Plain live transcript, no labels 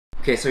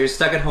Okay, so you're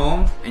stuck at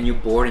home and you're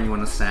bored and you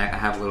want a snack. I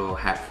have a little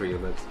hack for you.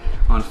 Look,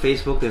 on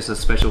Facebook there's a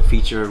special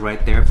feature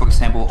right there. For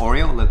example,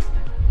 Oreo. Look,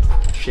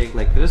 shake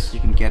like this. You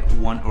can get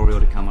one Oreo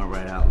to come out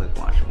right out. Look,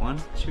 watch. 1,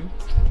 2,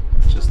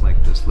 just like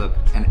this. Look,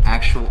 an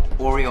actual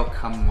Oreo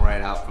coming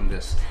right out from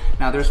this.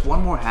 Now there's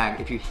one more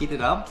hack. If you heat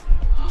it up,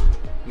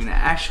 you're gonna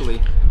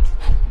actually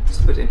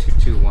split it into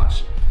 2.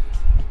 Watch.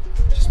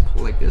 Just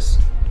pull like this.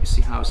 You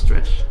see how it's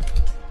stretched?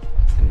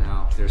 And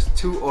now there's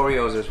 2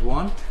 Oreos. There's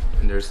 1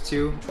 and there's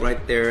 2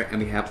 right there,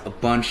 and we have a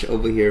bunch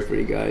over here for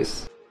you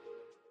guys.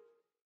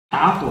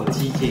 打火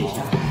机借一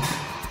下。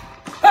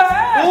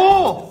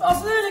哦，老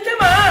师你干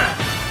嘛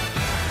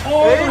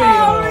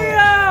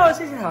 ？Oreo，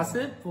谢谢老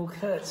师，不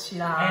客气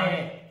啦。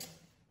哎，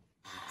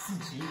自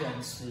己一个人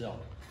吃哦，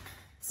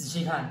仔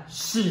细看，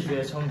视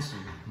觉冲击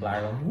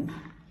来了。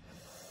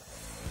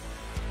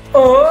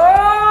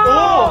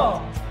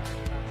哦，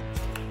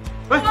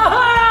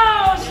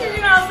哇，谢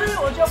谢老师，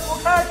我就不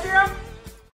客气了。